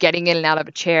lifting, getting in and out of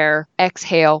a chair,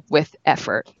 exhale with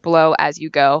effort, blow as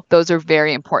you go. Those are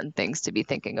very important things to be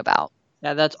thinking about.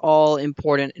 Yeah, that's all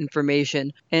important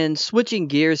information. And switching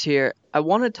gears here, I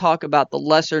want to talk about the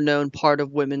lesser known part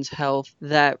of women's health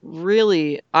that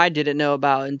really I didn't know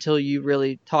about until you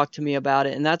really talked to me about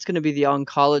it. And that's going to be the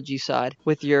oncology side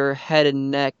with your head and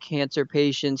neck cancer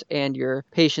patients and your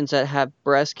patients that have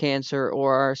breast cancer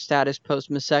or are status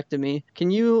post mastectomy. Can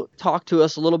you talk to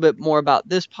us a little bit more about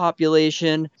this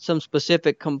population, some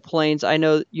specific complaints? I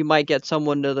know you might get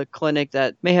someone to the clinic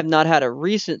that may have not had a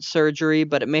recent surgery,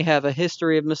 but it may have a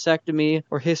history of mastectomy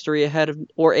or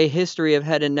a history of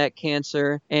head and neck cancer,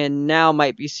 and now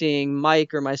might be seeing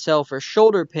Mike or myself for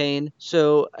shoulder pain.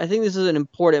 So I think this is an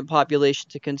important population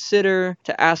to consider,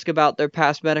 to ask about their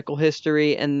past medical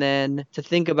history, and then to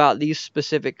think about these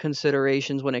specific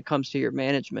considerations when it comes to your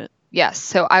management. Yes,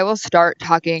 so I will start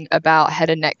talking about head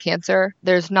and neck cancer.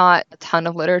 There's not a ton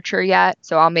of literature yet,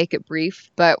 so I'll make it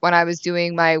brief. But when I was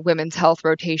doing my women's health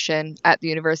rotation at the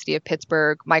University of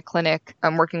Pittsburgh, my clinic,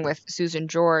 I'm working with Susan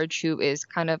George, who is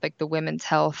kind of like the women's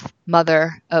health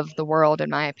mother of the world, in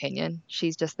my opinion.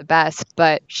 She's just the best.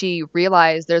 But she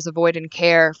realized there's a void in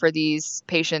care for these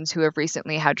patients who have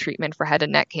recently had treatment for head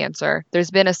and neck cancer.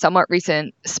 There's been a somewhat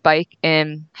recent spike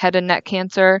in head and neck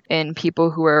cancer in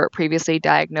people who were previously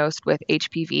diagnosed with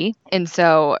HPV. And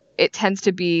so it tends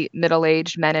to be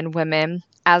middle-aged men and women.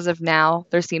 As of now,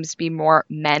 there seems to be more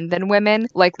men than women,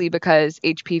 likely because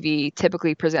HPV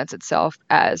typically presents itself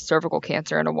as cervical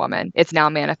cancer in a woman. It's now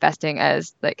manifesting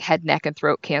as like head, neck, and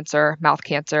throat cancer, mouth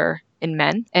cancer in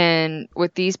men. And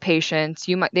with these patients,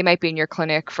 they might be in your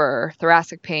clinic for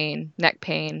thoracic pain, neck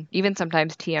pain, even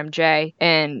sometimes TMJ,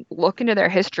 and look into their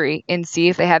history and see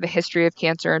if they have a history of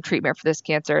cancer and treatment for this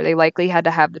cancer. They likely had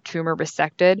to have the tumor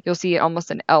resected. You'll see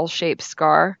almost an L-shaped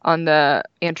scar on the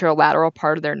anterolateral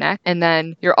part of their neck. And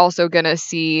then you're also going to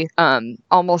see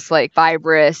almost like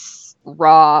fibrous,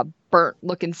 raw, burnt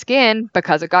looking skin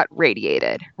because it got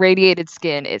radiated. Radiated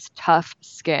skin is tough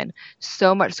skin.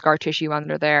 So much scar tissue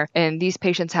under there. And these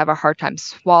patients have a hard time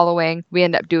swallowing. We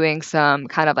end up doing some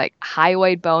kind of like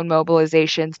hyoid bone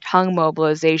mobilizations, tongue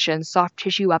mobilizations, soft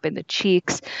tissue up in the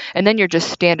cheeks. And then you're just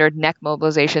standard neck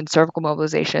mobilizations, cervical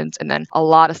mobilizations, and then a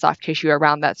lot of soft tissue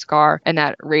around that scar and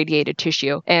that radiated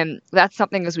tissue. And that's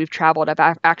something as we've traveled,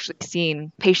 I've actually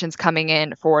seen patients coming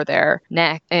in for their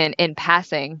neck and in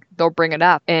passing, they'll bring it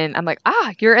up. And I'm like,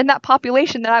 you're in that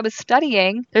population that I was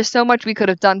studying. There's so much we could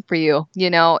have done for you,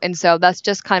 And so that's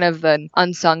just kind of an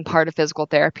unsung part of physical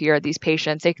therapy, or these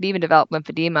patients, they could even develop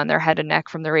lymphedema on their head and neck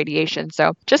from the radiation.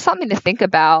 So just something to think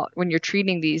about when you're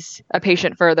treating a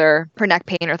patient further for neck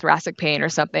pain or thoracic pain or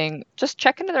something. Just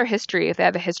check into their history if they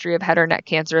have a history of head or neck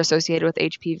cancer associated with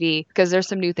HPV, because there's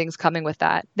some new things coming with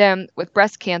that. Then with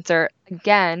breast cancer,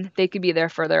 again, they could be there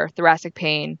for their thoracic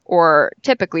pain, or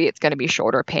typically it's going to be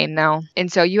shoulder pain now.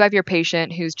 And so you have your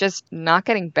patient who's just not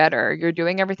getting better. You're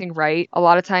doing everything right. A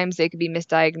lot of times they could be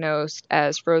misdiagnosed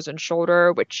as frozen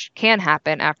shoulder, which can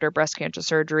happen after breast cancer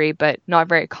surgery, but not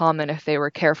very common if they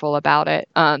were careful about it.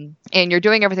 And you're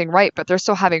doing everything right, but they're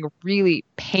still having really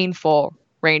painful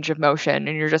range of motion,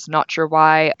 and you're just not sure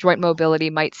why. Joint mobility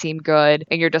might seem good,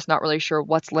 and you're just not really sure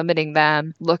what's limiting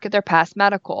them. Look at their past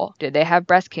medical. Did they have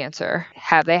breast cancer?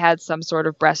 Have they had some sort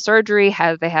of breast surgery?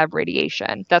 Have they had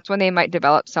radiation? That's when they might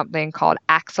develop something called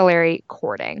axillary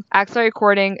cording. Axillary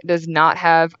cording does not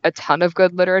have a ton of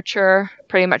good literature.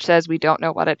 Pretty much says we don't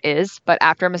know what it is, but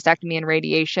after mastectomy and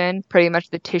radiation, pretty much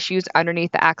the tissues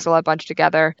underneath the axilla bunch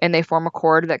together and they form a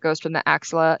cord that goes from the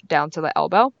axilla down to the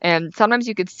elbow. And sometimes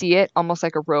you could see it almost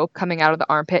like a rope coming out of the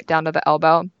armpit down to the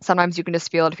elbow. Sometimes you can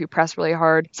just feel it if you press really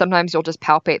hard. Sometimes you'll just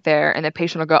palpate there and the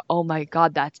patient will go, oh my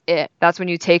God, that's it. That's when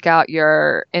you take out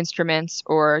your instruments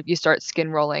or you start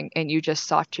skin rolling and you just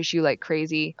soft tissue like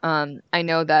crazy. I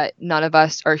know that none of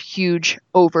us are huge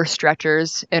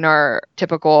overstretchers in our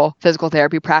typical physical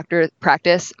therapy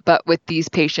practice, but with these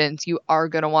patients, you are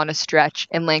going to want to stretch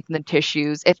and lengthen the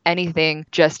tissues, if anything,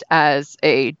 just as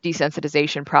a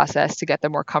desensitization process to get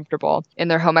them more comfortable. In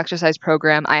their home exercise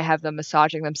program, I have them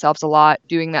massaging themselves a lot,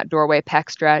 doing that doorway pec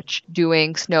stretch,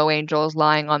 doing snow angels,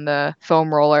 lying on the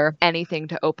foam roller, anything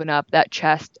to open up that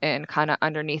chest and kind of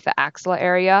underneath the axilla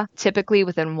area. Typically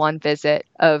within one visit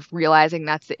of realizing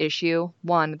that's the issue,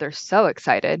 one, they're so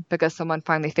excited because someone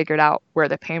finally figured out where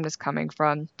the pain was coming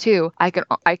from. Two, I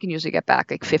can usually get back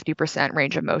like 50%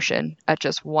 range of motion at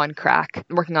just one crack.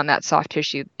 Working on that soft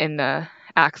tissue in the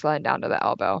axilla and down to the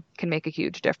elbow can make a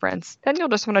huge difference. Then you'll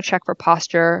just want to check for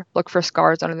posture, look for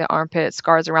scars under the armpit,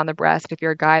 scars around the breast. If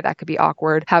you're a guy, that could be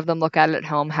awkward. Have them look at it at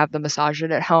home, have them massage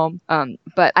it at home.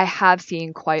 But I have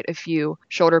seen quite a few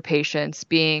shoulder patients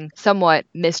being somewhat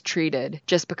mistreated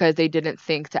just because they didn't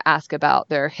think to ask about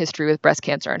their history with breast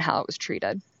cancer and how it was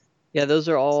treated. Yeah, those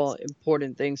are all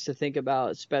important things to think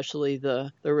about, especially the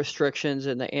restrictions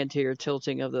and the anterior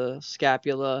tilting of the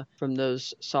scapula from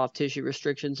those soft tissue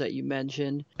restrictions that you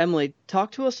mentioned. Emily,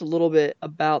 talk to us a little bit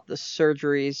about the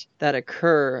surgeries that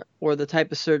occur, or the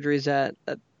type of surgeries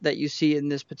that you see in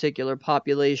this particular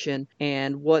population,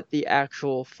 and what the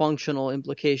actual functional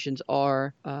implications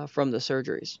are from the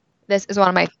surgeries. This is one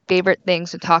of my favorite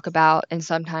things to talk about and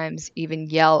sometimes even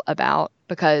yell about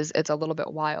because it's a little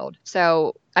bit wild.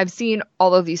 So I've seen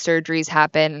all of these surgeries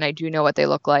happen and I do know what they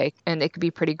look like, and it could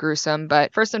be pretty gruesome.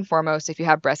 But first and foremost, if you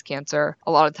have breast cancer,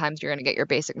 a lot of times you're going to get your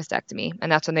basic mastectomy. And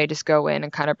that's when they just go in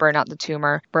and kind of burn out the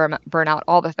tumor, burn out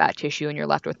all the fat tissue, and you're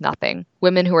left with nothing.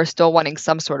 Women who are still wanting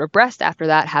some sort of breast after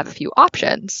that have a few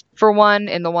options. For one,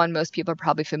 and the one most people are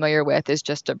probably familiar with, is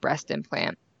just a breast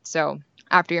implant. So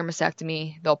after your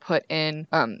mastectomy, they'll put in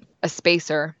a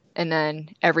spacer, and then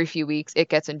every few weeks it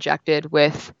gets injected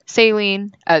with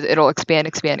saline as it'll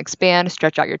expand,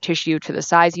 stretch out your tissue to the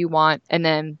size you want, and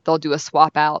then they'll do a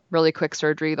swap out, really quick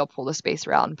surgery. They'll pull the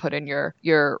spacer out and put in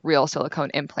your real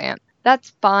silicone implant.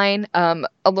 That's fine. A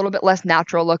little bit less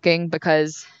natural looking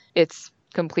because it's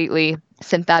completely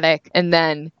synthetic. And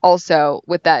then also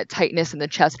with that tightness in the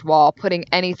chest wall, putting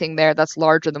anything there that's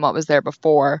larger than what was there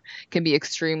before can be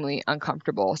extremely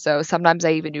uncomfortable. So sometimes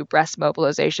I even do breast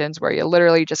mobilizations where you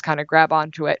literally just kind of grab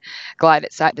onto it, glide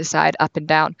it side to side, up and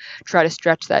down, try to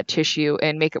stretch that tissue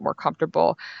and make it more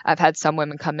comfortable. I've had some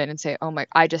women come in and say, oh my,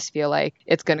 I just feel like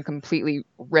it's going to completely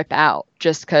rip out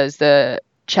just because the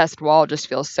chest wall just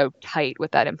feels so tight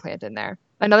with that implant in there.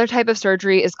 Another type of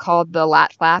surgery is called the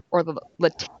lat flap or the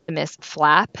latissimus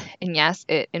flap. And yes,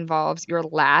 it involves your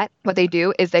lat. What they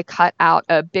do is they cut out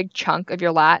a big chunk of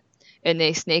your lat and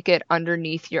they snake it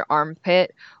underneath your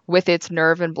armpit with its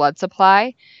nerve and blood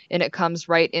supply. And it comes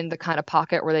right in the kind of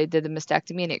pocket where they did the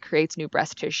mastectomy, and it creates new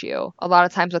breast tissue. A lot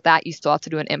of times with that, you still have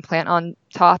to do an implant on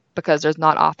top because there's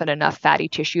not often enough fatty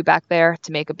tissue back there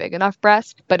to make a big enough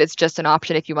breast. But it's just an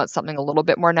option if you want something a little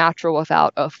bit more natural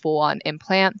without a full-on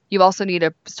implant. You also need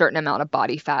a certain amount of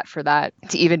body fat for that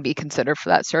to even be considered for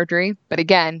that surgery. But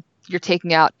again, you're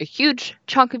taking out a huge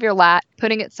chunk of your lat,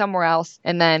 putting it somewhere else,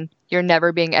 and then you're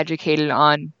never being educated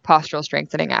on postural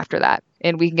strengthening after that.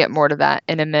 And we can get more to that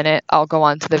in a minute. I'll go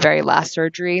on to the very last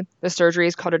surgery. The surgery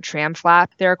is called a tram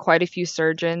flap. There are quite a few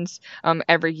surgeons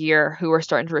every year who are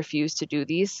starting to refuse to do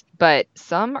these, but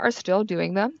some are still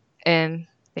doing them, and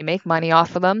they make money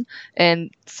off of them. And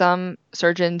some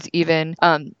surgeons even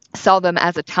sell them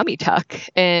as a tummy tuck.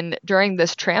 And during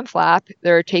this tram flap,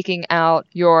 they're taking out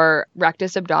your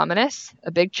rectus abdominis,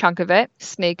 a big chunk of it,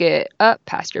 snake it up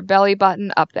past your belly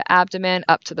button, up the abdomen,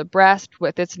 up to the breast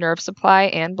with its nerve supply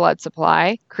and blood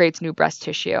supply, creates new breast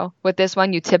tissue. With this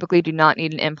one, you typically do not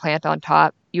need an implant on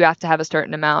top. You have to have a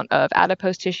certain amount of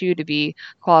adipose tissue to be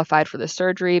qualified for the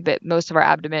surgery, but most of our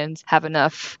abdomens have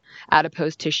enough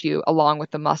adipose tissue along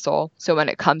with the muscle. So when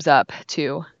it comes up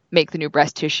to make the new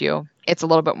breast tissue, it's a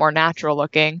little bit more natural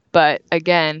looking, but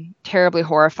again, terribly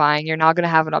horrifying. You're now going to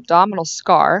have an abdominal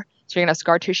scar. So you're going to have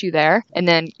scar tissue there, and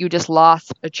then you just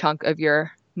lost a chunk of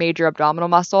your major abdominal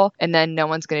muscle, and then no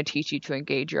one's going to teach you to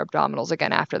engage your abdominals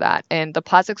again after that. And the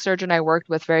plastic surgeon I worked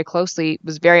with very closely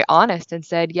was very honest and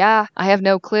said, yeah, I have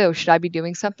no clue. Should I be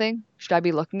doing something? Should I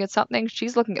be looking at something?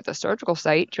 She's looking at the surgical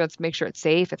site. She wants to make sure it's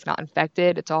safe, it's not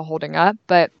infected, it's all holding up.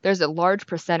 But there's a large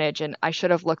percentage, and I should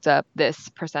have looked up this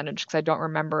percentage because I don't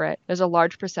remember it. There's a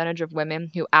large percentage of women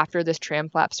who, after this tram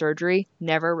flap surgery,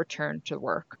 never return to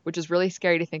work, which is really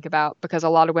scary to think about because a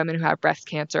lot of women who have breast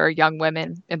cancer are young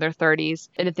women in their 30s,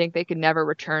 and to think they could never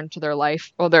return to their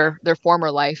life or their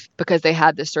former life because they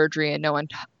had this surgery and no one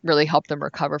really helped them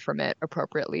recover from it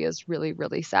appropriately is really,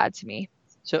 really sad to me.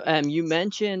 So, you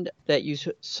mentioned that you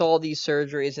saw these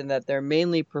surgeries and that they're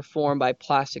mainly performed by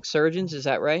plastic surgeons. Is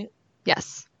that right?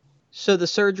 Yes. So the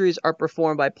surgeries are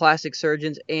performed by plastic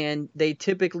surgeons, and they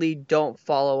typically don't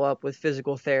follow up with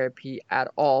physical therapy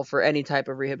at all for any type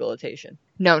of rehabilitation.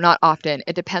 No, not often.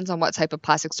 It depends on what type of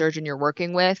plastic surgeon you're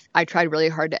working with. I tried really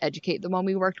hard to educate the one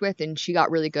we worked with, and she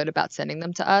got really good about sending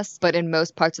them to us. But in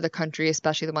most parts of the country,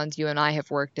 especially the ones you and I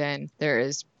have worked in, there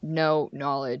is no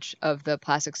knowledge of the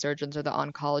plastic surgeons or the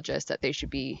oncologists that they should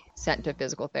be sent to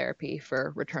physical therapy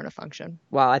for return of function.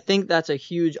 Wow, I think that's a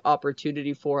huge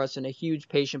opportunity for us and a huge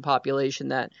patient population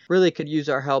that really could use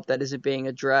our help that isn't being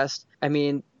addressed. I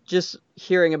mean, just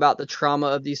hearing about the trauma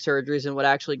of these surgeries and what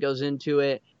actually goes into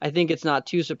it, I think it's not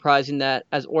too surprising that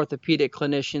as orthopedic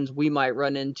clinicians, we might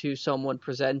run into someone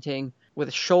presenting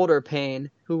with shoulder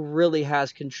pain who really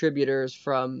has contributors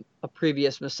from a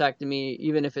previous mastectomy,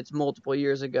 even if it's multiple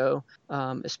years ago,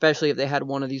 especially if they had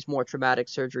one of these more traumatic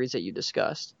surgeries that you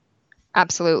discussed.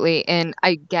 Absolutely. And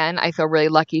again, I feel really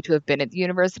lucky to have been at the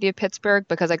University of Pittsburgh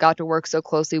because I got to work so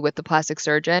closely with the plastic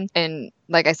surgeon. And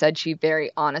like I said, she very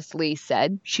honestly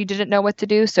said she didn't know what to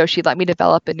do. So she let me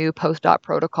develop a new post-op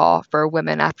protocol for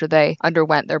women after they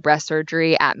underwent their breast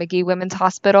surgery at McGee Women's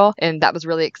Hospital. And that was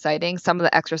really exciting. Some of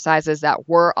the exercises that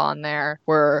were on there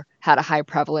had a high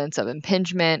prevalence of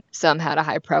impingement. Some had a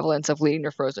high prevalence of leading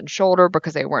to frozen shoulder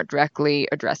because they weren't directly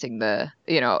addressing the,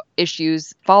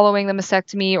 issues following the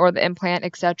mastectomy or the implant,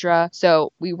 etc.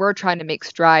 So we were trying to make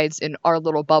strides in our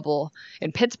little bubble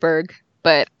in Pittsburgh,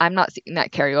 but I'm not seeing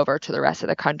that carry over to the rest of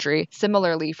the country.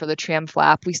 Similarly, for the tram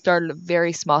flap, we started a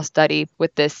very small study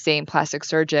with this same plastic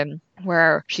surgeon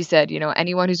where she said,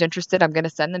 anyone who's interested, I'm going to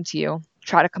send them to you.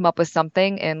 Try to come up with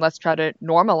something and let's try to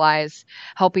normalize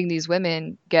helping these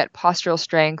women get postural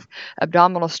strength,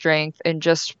 abdominal strength, and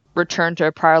just return to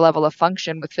a prior level of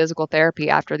function with physical therapy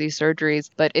after these surgeries.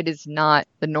 But it is not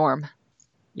the norm.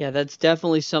 Yeah, that's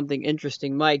definitely something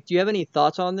interesting. Mike, do you have any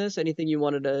thoughts on this? Anything you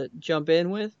wanted to jump in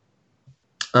with?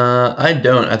 I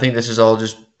don't. I think this is all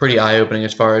just pretty eye-opening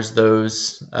as far as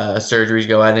those surgeries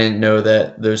go. I didn't know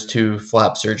that those two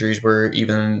flap surgeries were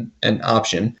even an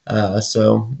option.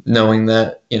 So knowing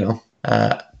that,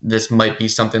 this might be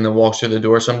something that walks through the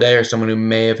door someday or someone who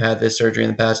may have had this surgery in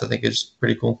the past, I think is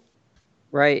pretty cool.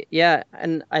 Right. Yeah.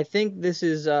 And I think this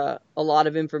is a lot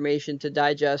of information to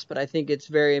digest, but I think it's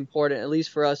very important, at least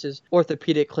for us as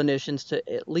orthopedic clinicians,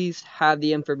 to at least have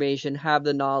the information, have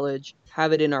the knowledge,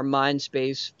 have it in our mind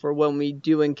space for when we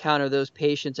do encounter those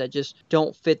patients that just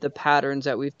don't fit the patterns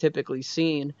that we've typically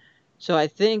seen. So I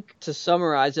think to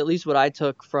summarize, at least what I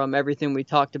took from everything we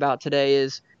talked about today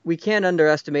is we can't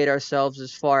underestimate ourselves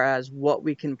as far as what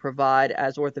we can provide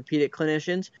as orthopedic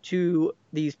clinicians to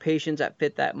these patients that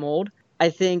fit that mold. I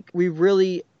think we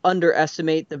really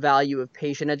underestimate the value of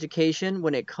patient education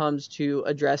when it comes to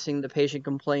addressing the patient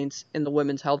complaints in the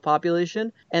women's health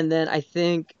population. And then I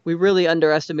think we really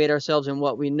underestimate ourselves in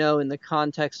what we know in the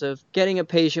context of getting a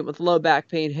patient with low back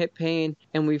pain, hip pain,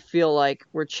 and we feel like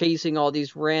we're chasing all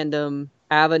these random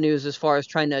avenues as far as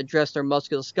trying to address their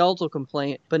musculoskeletal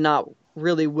complaint, but not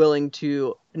really willing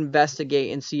to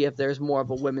investigate and see if there's more of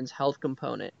a women's health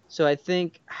component. So I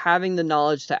think having the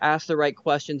knowledge to ask the right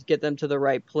questions, get them to the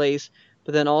right place,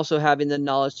 but then also having the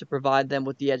knowledge to provide them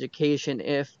with the education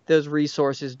if those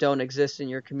resources don't exist in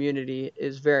your community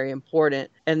is very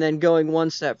important. And then going one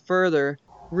step further,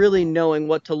 really knowing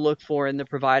what to look for in the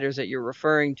providers that you're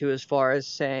referring to, as far as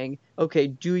saying, okay,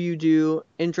 do you do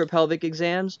intrapelvic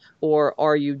exams, or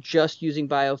are you just using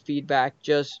biofeedback,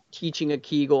 just teaching a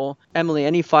Kegel? Emily,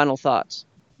 any final thoughts?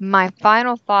 My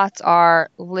final thoughts are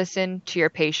listen to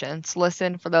your patients.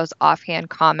 Listen for those offhand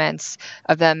comments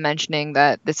of them mentioning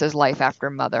that this is life after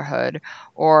motherhood,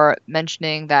 or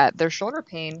mentioning that their shoulder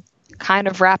pain kind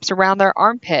of wraps around their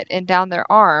armpit and down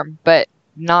their arm, but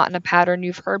not in a pattern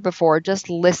you've heard before. Just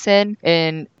listen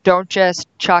and don't just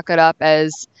chalk it up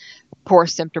as poor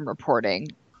symptom reporting.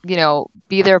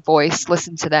 Be their voice,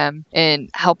 listen to them,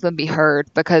 and help them be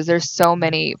heard, because there's so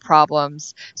many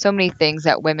problems, so many things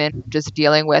that women are just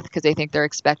dealing with because they think they're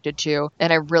expected to.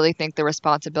 And I really think the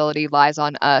responsibility lies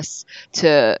on us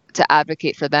to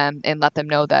advocate for them and let them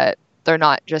know that they're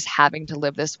not just having to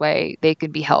live this way. They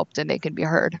can be helped and they can be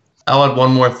heard. I'll add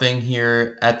one more thing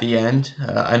here at the end.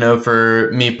 I know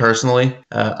for me personally,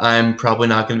 I'm probably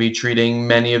not going to be treating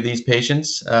many of these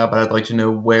patients, but I'd like to know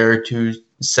where to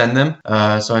send them.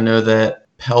 So I know that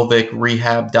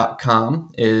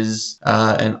pelvicrehab.com is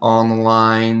an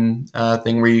online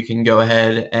thing where you can go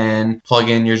ahead and plug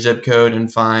in your zip code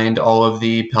and find all of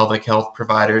the pelvic health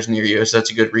providers near you. So that's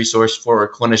a good resource for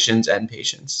clinicians and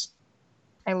patients.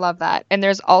 I love that. And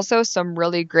there's also some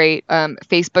really great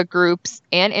Facebook groups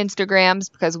and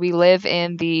Instagrams, because we live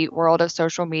in the world of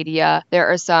social media. There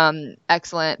are some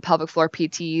excellent pelvic floor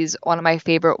PTs. One of my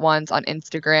favorite ones on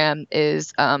Instagram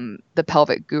is the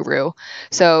Pelvic Guru.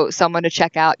 So someone to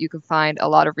check out. You can find a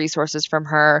lot of resources from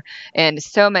her and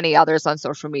so many others on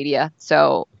social media.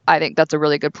 So I think that's a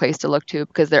really good place to look to,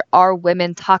 because there are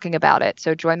women talking about it.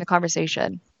 So join the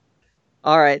conversation.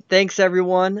 All right. Thanks,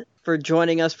 everyone, for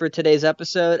joining us for today's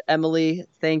episode. Emily,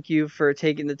 thank you for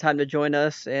taking the time to join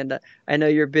us. And I know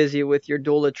you're busy with your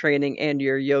doula training and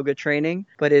your yoga training,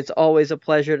 but it's always a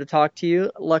pleasure to talk to you.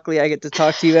 Luckily, I get to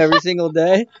talk to you every single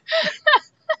day.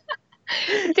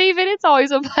 David, it's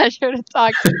always a pleasure to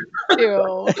talk to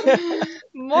you.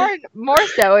 More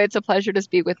so, it's a pleasure to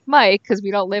speak with Mike, because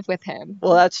we don't live with him.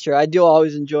 Well, that's true. I do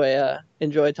always enjoy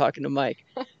talking to Mike.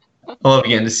 I love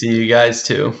getting to see you guys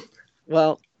too.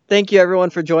 Well, thank you, everyone,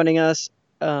 for joining us.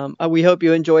 We hope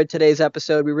you enjoyed today's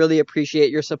episode. We really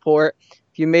appreciate your support.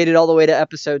 If you made it all the way to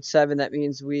episode 7, that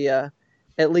means we at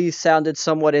least sounded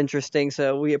somewhat interesting.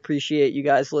 So we appreciate you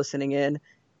guys listening in,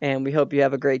 and we hope you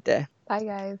have a great day. Bye,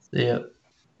 guys. Yeah.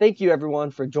 Thank you,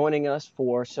 everyone, for joining us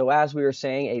for So As We Were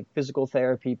Saying, a physical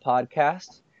therapy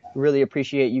podcast. We really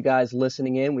appreciate you guys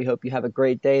listening in. We hope you have a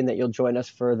great day and that you'll join us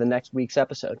for the next week's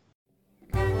episode.